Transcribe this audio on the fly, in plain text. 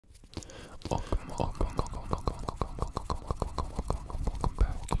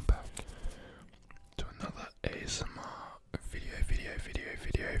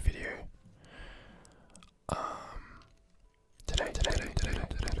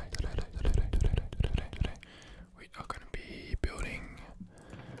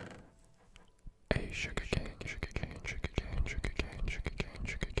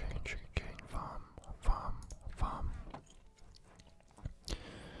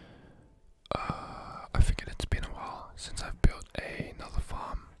since I've built another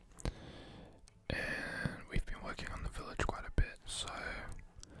farm, and we've been working on the village quite a bit, so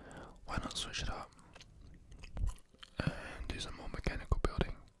why not switch it up and do some more mechanical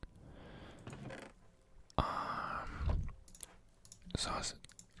building. So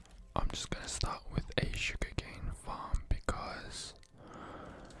I'm just gonna start with a sugarcane farm because,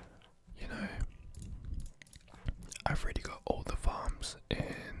 you know, I've already got all the farms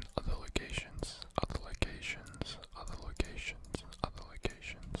in other locations, other locations, other locations, other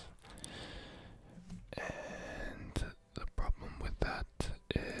locations. And the problem with that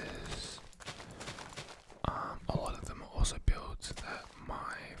is a lot of them are also builds that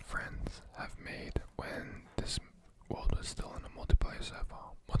my friends have made when this world was still in a multiplayer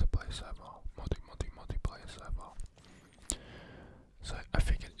server, multiplayer server. So I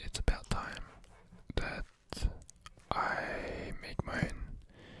figured it's about time that I make mine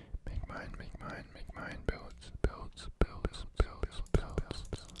builds.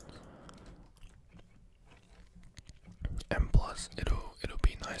 And plus, it'll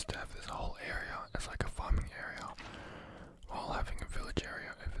be nice to have this whole area as like a farming area, while having a village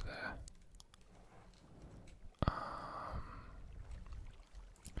area over there.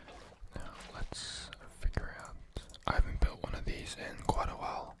 Now let's figure out. I haven't built one of these in quite a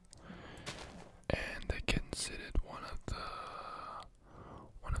while, and they're considered one of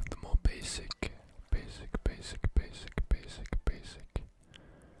the more basic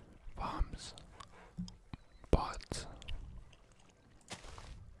farms. But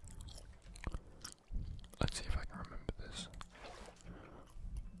let's see if I can remember this.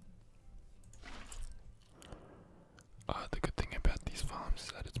 The good thing about these farms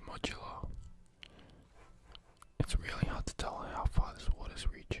is that it's modular. It's really hard to tell how far this water's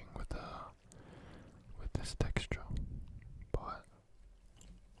reaching with this texture, but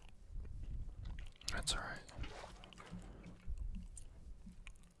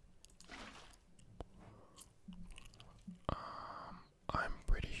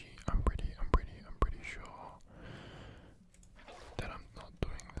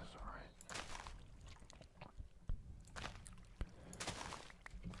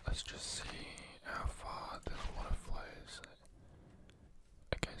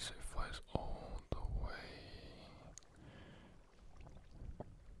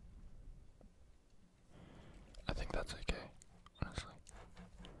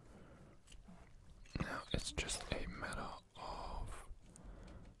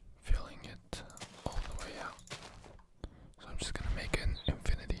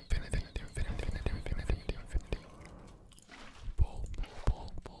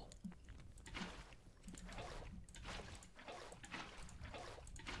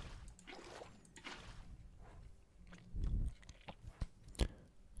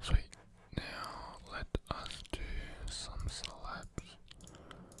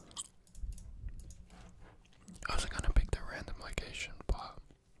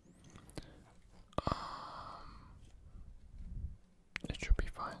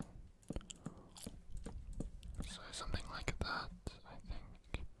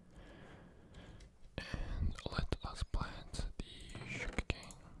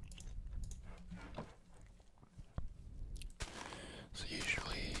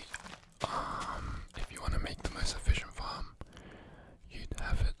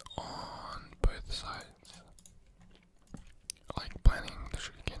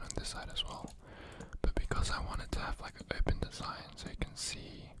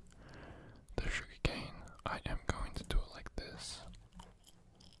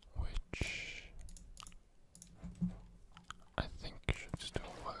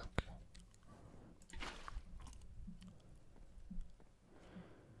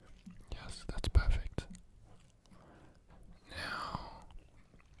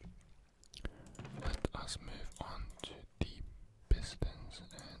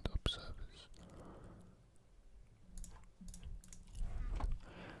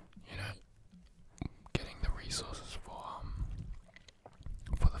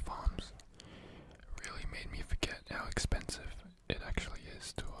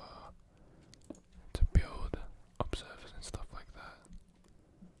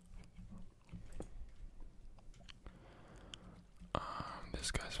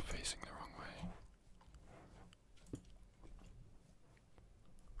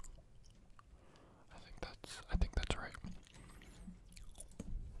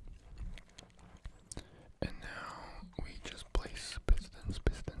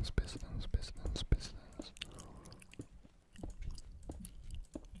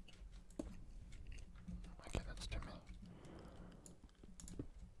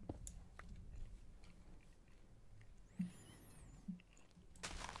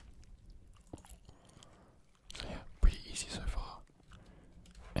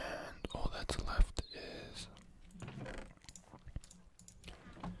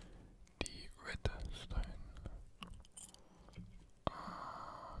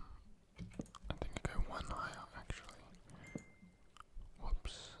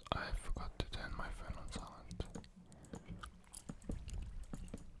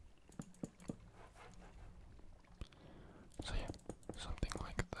So yeah, something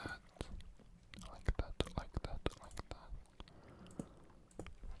like that, like that, like that, like that.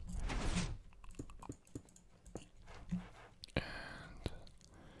 And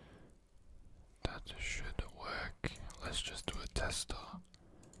that should work. Let's just do a tester.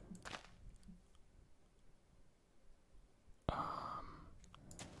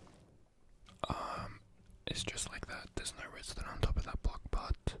 It's just like that. There's no redstone on top of that block,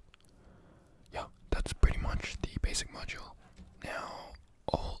 but yeah, that's pretty much the basic module. Now,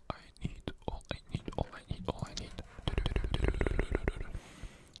 all I need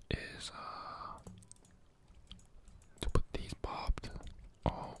is to put these barbed,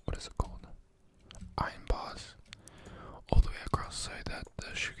 or what is it called? Iron bars all the way across so that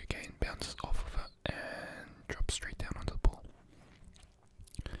the sugarcane bounces off of it and drops straight down onto the pool.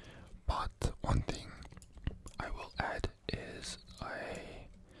 But one thing I will add is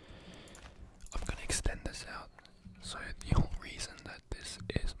I'm gonna extend this out. So the whole reason that this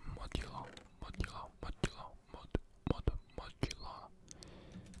is modular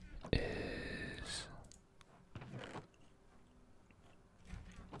is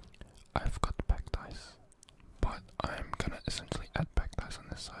I've got packed ice, but I'm gonna essentially add packed ice on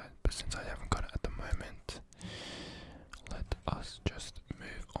this side. But since I haven't got it at the moment, let us just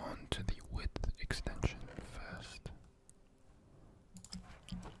move on to the width extension first.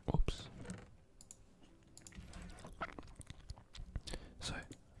 Oops. So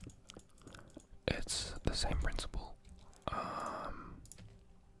it's the same principle,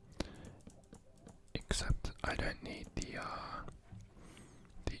 except I don't need the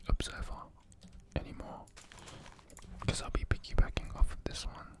observer anymore because I'll be piggybacking off of this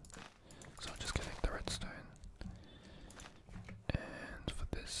one. So I'll just connect the redstone, and for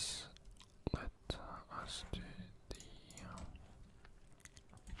this, let us do the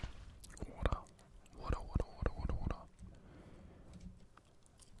water.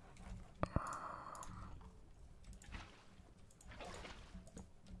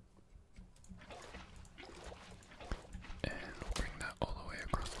 And we'll bring that all the way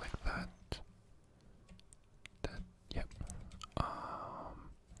across like that. Yep.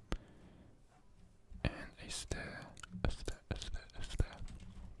 And a stair.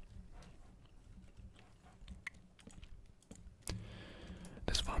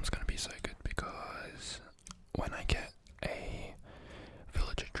 This farm's gonna be so good because when I get a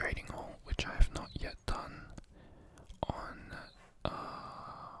villager trading hall, which I have not yet done on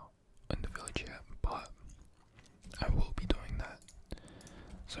in the village yet, but I will be doing that.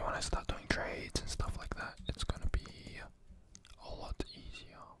 So when I start doing trades and stuff like that, it's gonna be a lot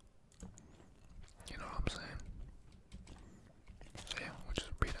easier. You know what I'm saying? So yeah, we'll just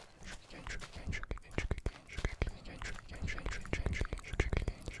read it.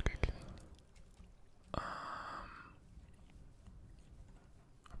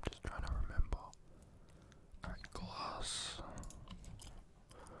 I'm just trying to remember. Alright, glass.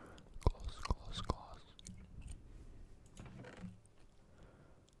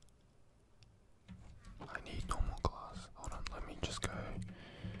 I need normal glass. Hold on, let me just go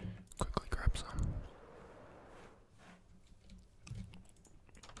quickly grab some.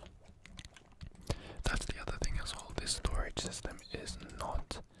 That's the other thing as well. This storage system is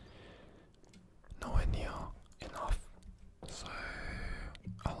not nowhere near enough. So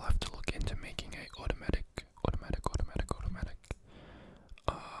I'll have to look into making a automatic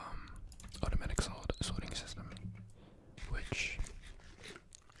sorting system, which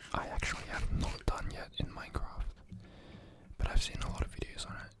I actually have not done yet in Minecraft, but I've seen a lot of videos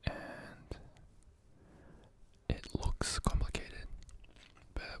on it and it looks complicated,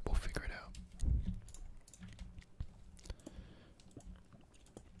 but we'll figure it out.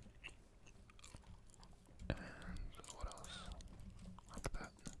 And what else? Like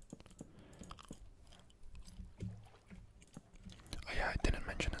that. Oh yeah, I didn't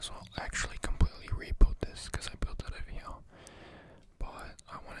mention as well, I actually completely rebuilt this because I built it over here, but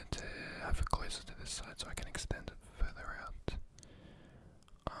I wanted to have it closer to this side so I can extend it further out.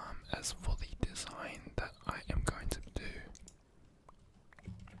 As for the design that I am going to do,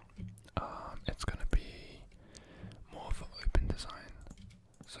 it's going to be more of an open design,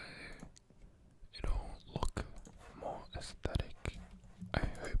 so it'll look more aesthetic, I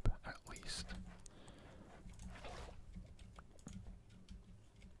hope at least.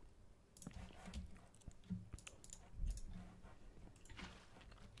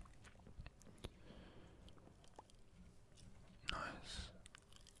 Nice.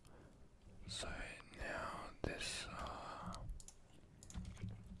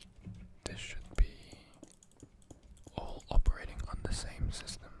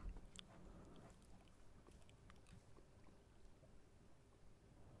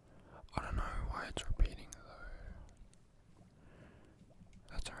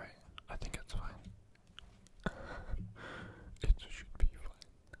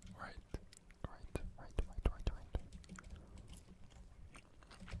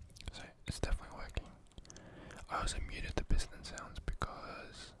 I also muted the piston sounds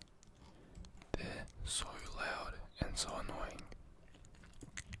because they're so loud and so annoying.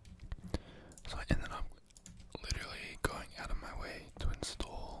 So I ended up literally going out of my way to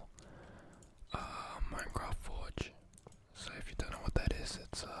install Minecraft Forge. So if you don't know what that is,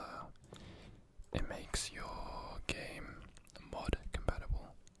 it makes your game mod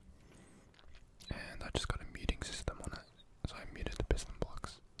compatible. And I just got a muting system on it, so I muted the piston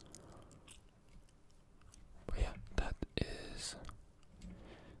blocks. But yeah, that is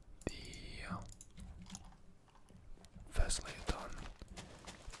the first layer done,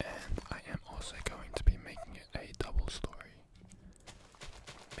 and I am also going to be making it a double story,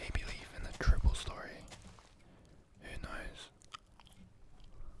 maybe even a triple story, who knows.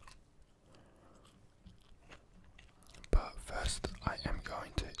 But first I am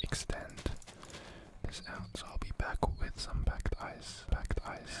going to extend this out, so I'll be back with some packed ice, the packed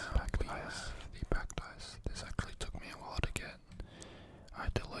ice. This actually took me a while to get. I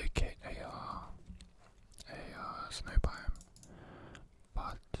had to locate a snow biome,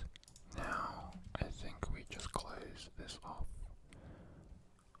 but now I think we just close this off.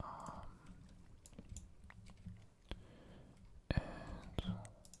 And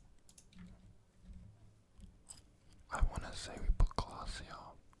I want to say we put glass here.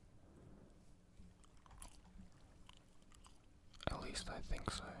 At least I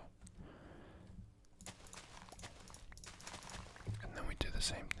think so. And then we do the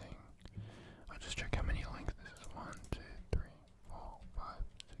same thing. I'll just check how many length this is. 1, 2, 3, 4, 5,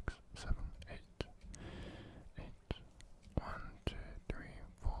 6, 7, 8. 1, 2, 3,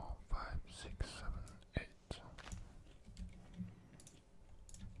 4, 5, 6, 7, 8.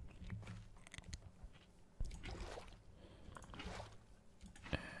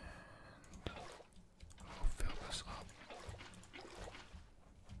 And we'll fill this up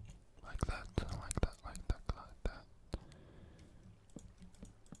like that, like that, like that, like that.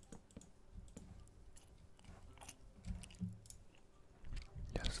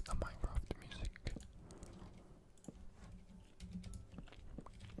 Yes, the Minecraft music.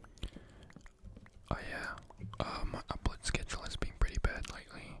 Oh yeah, my upload schedule has been pretty bad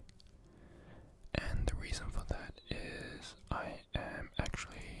lately, and the reason for that is I am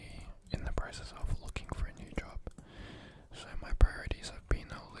actually in the process of looking for a new job, so my priorities have been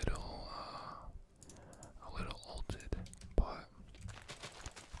a little altered, but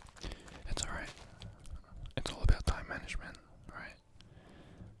it's alright. It's all about time management, right?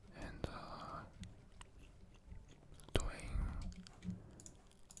 And doing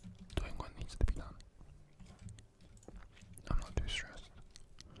what needs to be done. I'm not too stressed.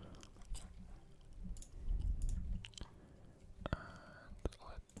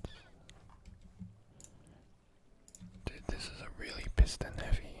 Dude, this is a really piston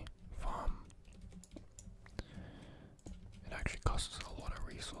heavy farm. It actually costs a lot of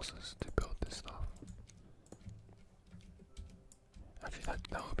resources to build this stuff. Actually,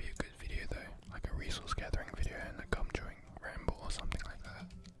 that would be a good video though, like a resource gathering video and a gum chewing ramble or something like that.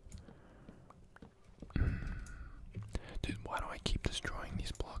 Dude, why do I keep destroying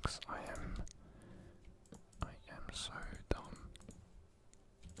these blocks? I am so dumb.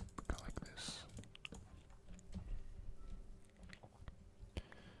 Go like this.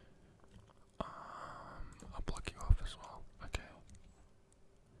 I'll block you off as well. Okay.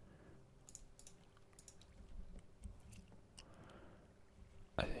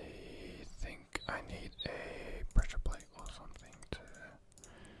 I think I need a pressure plate or something to.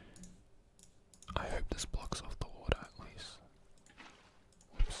 I hope this blocks off the water at least.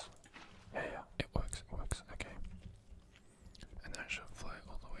 Whoops. Yeah, it works, okay. And that should flow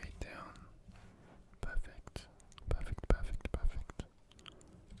all the way down. Perfect.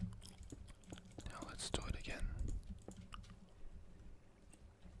 Now let's do it again.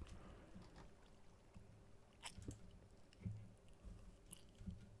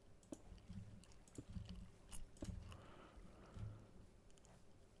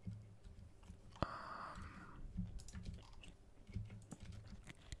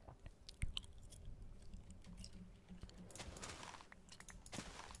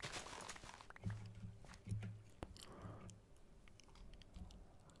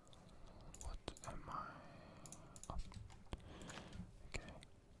 What am I? Oh. Okay.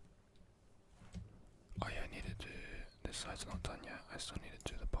 Oh yeah, I need to do this side's not done yet. I still need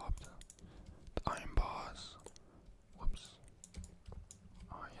to do the iron bars. Whoops.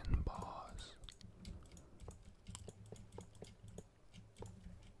 Iron bars.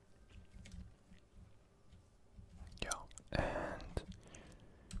 Yeah, and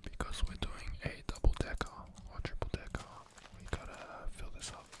because we're doing a double decker or triple decker, we gotta fill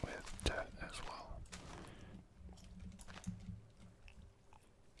this up with dirt as well.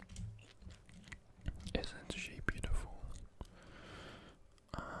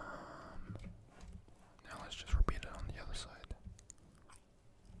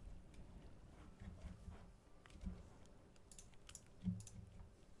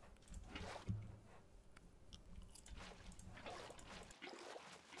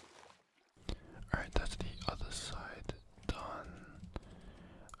 Alright, that's the other side done.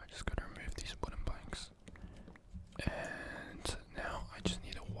 I just gotta remove these wooden planks. And now I just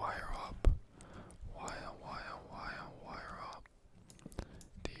need to wire up. Wire up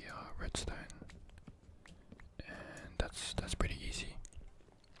the redstone. And that's pretty easy.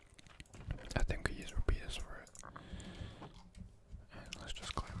 I think we use repeaters for it. And let's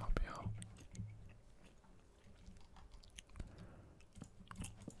just climb up here.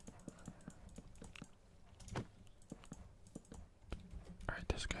 Alright,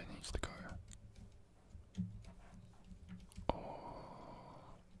 this guy needs to go. Or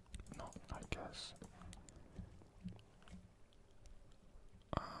not, I guess.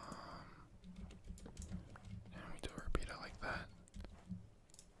 And we do a repeater like that.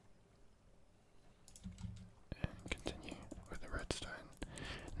 And continue with the redstone.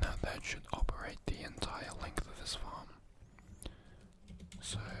 Now that should operate the entire length of this farm.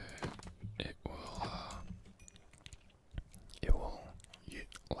 So it will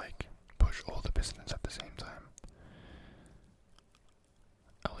like push all the pistons at the same time.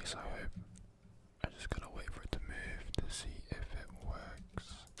 At least I hope. I just gotta wait for it to move to see if it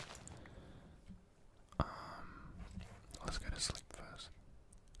works. Let's go to sleep first.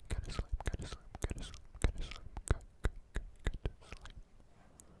 Go to sleep, go to sleep, go to sleep, go to sleep, go to sleep.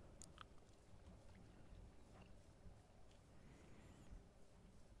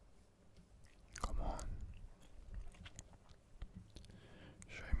 Come on.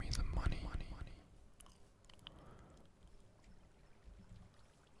 Show me the money.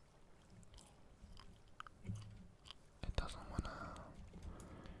 It doesn't wanna.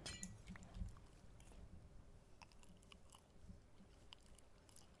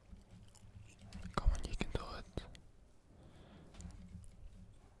 Come on, you can do it.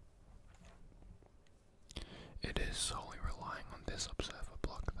 It is solely relying on this observer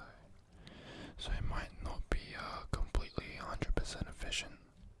block though, so it might not be completely 100% efficient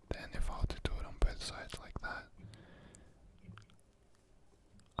than if I were to do it on both sides like that.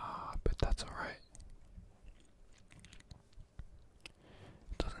 But that's alright.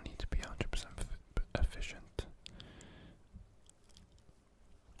 It doesn't need to be 100% efficient.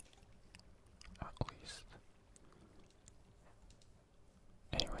 At least.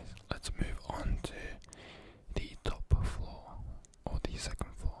 Anyways, let's move on to the top floor, or the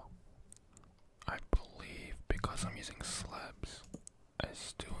second floor. I believe because I'm using slabs, I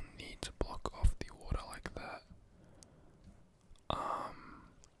still need to block off the water like that.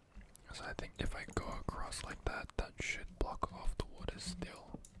 So I think if I go across like that, that should block off the water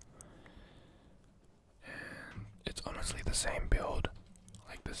still. And it's honestly the same build,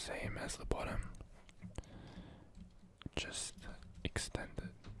 like the same as the bottom, just extended.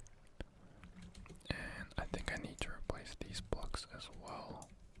 And I think I need to replace these blocks as well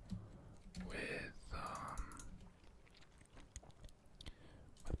with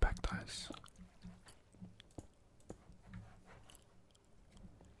back ties.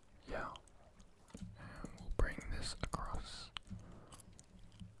 Yeah, and we'll bring this across.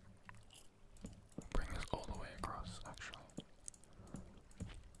 Bring this all the way across, actually.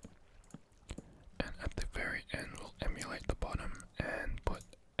 And at the very end, we'll emulate the bottom and put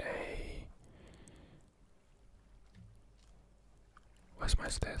a. Where's my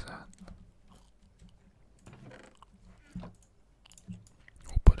stairs at?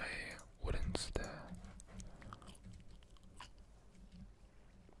 We'll put a wooden stair.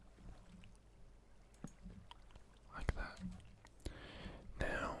 Like that.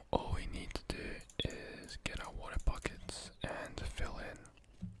 Now, all we need to do is get our water buckets and fill in.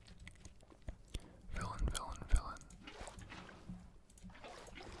 Fill in.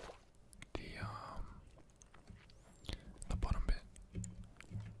 The bottom bit.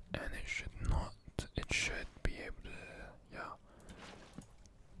 And it should be able to, yeah.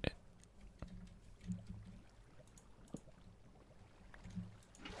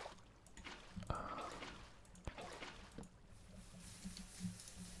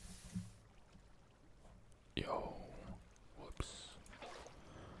 Yo, whoops.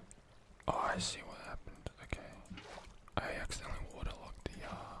 Oh, I see what happened. Okay. I accidentally waterlogged the,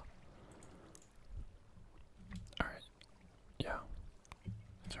 Alright. Yeah.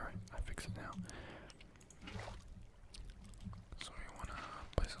 It's alright. I fix it now. So we wanna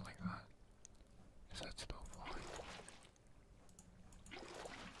place it like that. Is that still fine?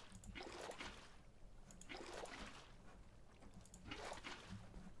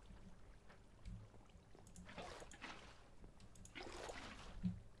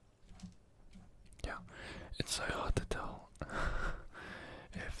 Yeah, it's so hard to tell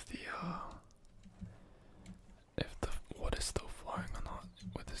if the water's still flowing or not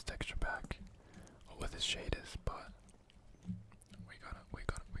with this texture pack. shaders, but we got it, we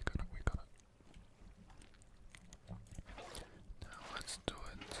got it, we got it, we got it. Now let's do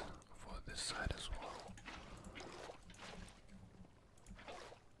it for this side as well.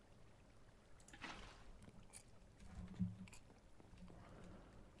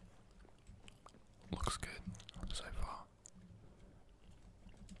 Looks good so far.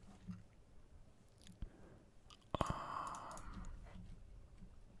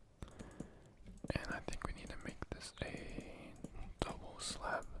 And I think we need to make this a double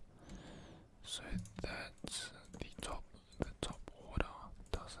slab so that the top water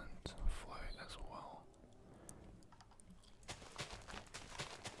doesn't flow as well.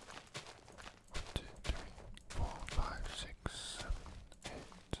 1, 2, 3, 4, 5, 6, 7,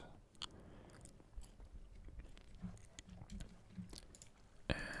 8.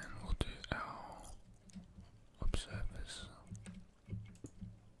 And we'll do our observers.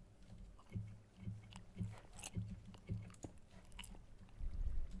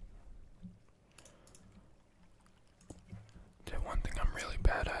 One thing I'm really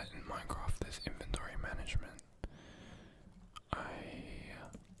bad at in Minecraft is inventory management. I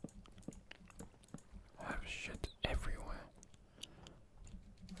have shit everywhere.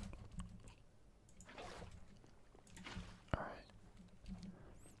 Alright.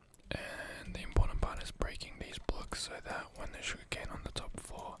 And the important part is breaking these blocks so that when the sugarcane on the top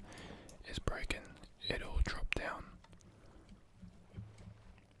floor is broken, it'll drop down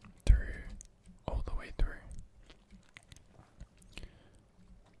through, all the way through.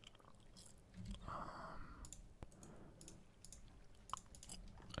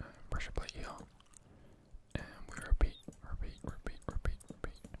 Pressure plate here, and we repeat, repeat, repeat, repeat,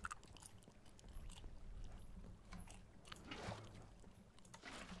 repeat.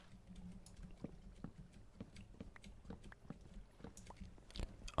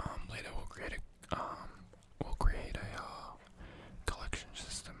 Later we'll create a collection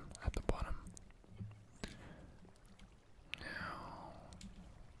system at the bottom. Now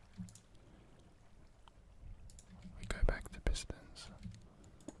we go back to pistons.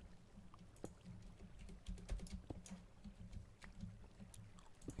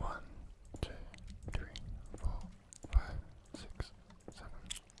 1, 2, 3, 4, 5, 6, 7,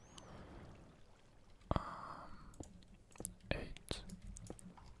 8,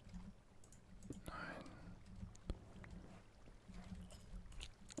 9,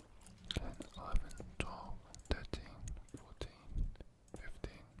 10, 11, 12, 13, 14,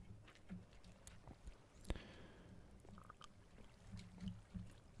 15.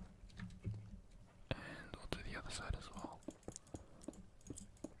 And we'll do the other side as well.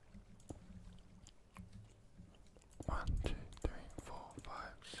 1, 2, 3, 4, 5,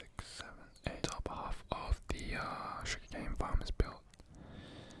 6, 7, 8. Top half of the sugarcane farm is built.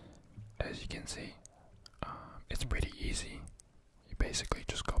 As you can see, it's pretty easy. You basically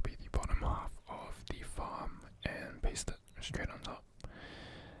just copy the bottom half of the farm and paste it straight on top,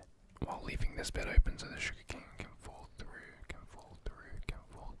 while leaving this bit open so the sugarcane can fall through, can fall through, can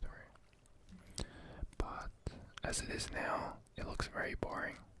fall through. But as it is now, it looks very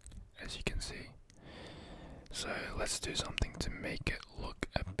boring, as you can see. So let's do something to make it look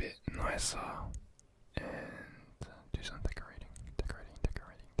a bit nicer and do some decorating.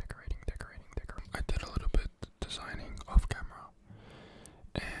 I did a little bit designing off camera,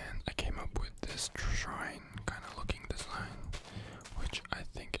 and I came up with this shrine kind of looking design, which I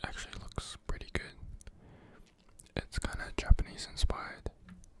think actually looks pretty good. It's kind of Japanese inspired,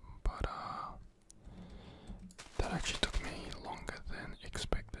 but that actually took me longer than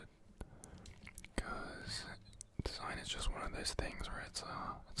expected, because design is just one of those things where it's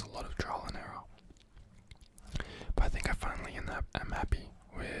a lot of trial and error. But I think I finally am happy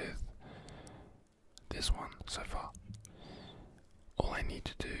with this one so far. All I need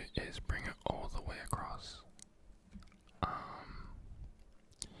to do is bring it all the way across. But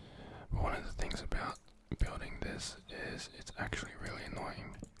one of the things about building this is it's actually really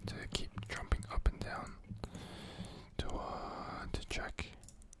annoying to keep jumping up and down to check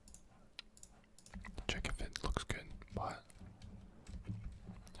if it looks good, but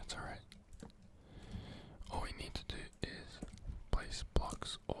that's alright. All we need to do is place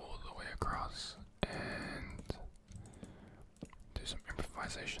blocks all the way across and do some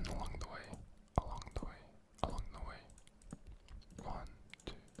improvisation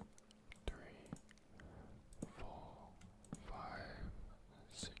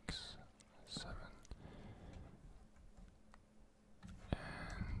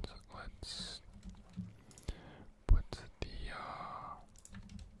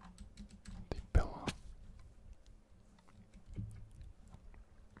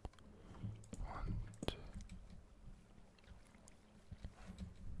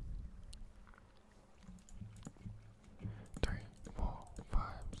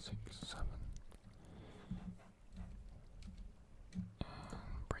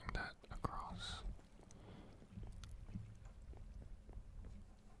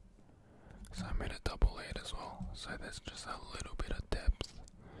so there's just a little bit of depth,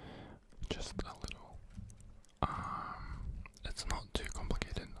 just a little. It's not too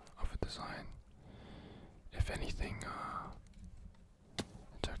complicated of a design. If anything,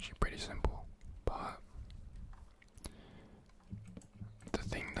 it's actually pretty simple, but the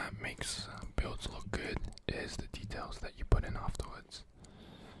thing that makes builds look good is the details that you put in afterwards.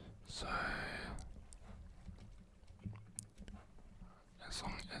 So as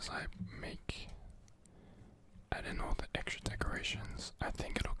long as I add in all the extra decorations, I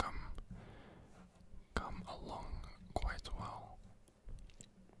think it'll come along quite well.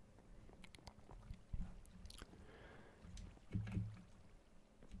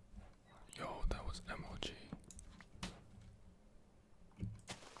 Yo, that was MLG.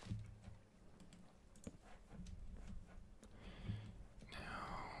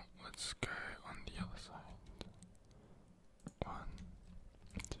 Now let's go on the other side. 1,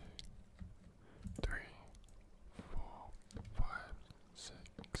 2, 3, 4, 5,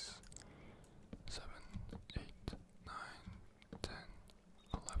 6, 7, 8, 9, 10,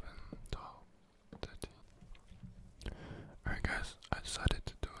 11, 12, 13. Alright guys, I decided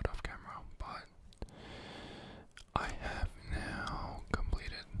to do it off camera, but I have now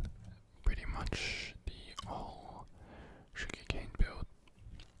completed pretty much the whole SugarCane build,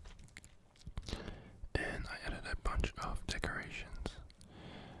 and I added a bunch of decorations.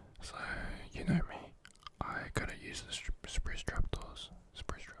 So you know me, I gotta use the spruce trapdoors,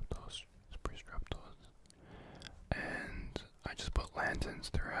 and I just put lanterns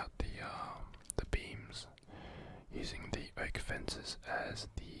throughout the beams, using the oak fences as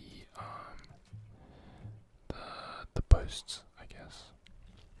the posts, I guess.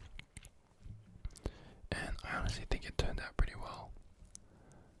 And I honestly think it turned out pretty well.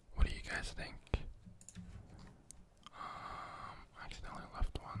 What do you guys think? I accidentally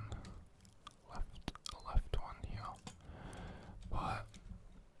left one here, but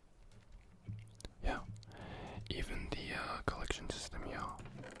yeah, even the collection system here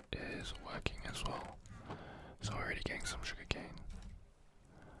is working as well. So already getting some sugarcane,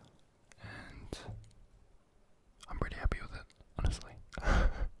 and I'm pretty happy with it, honestly.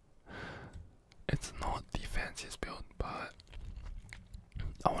 It's not the fanciest build, but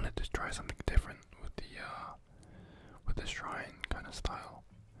I wanted to try something different with the shrine kind of style,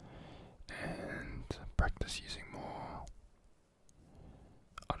 and practice using more,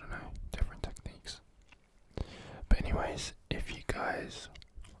 I don't know, different techniques. But anyways, if you guys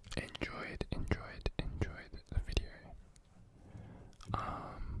enjoyed the video,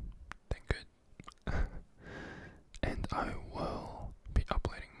 then good. And I will be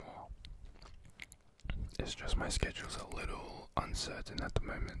uploading more. It's just my schedule's a little uncertain at the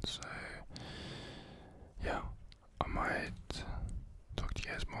moment, so yeah, I might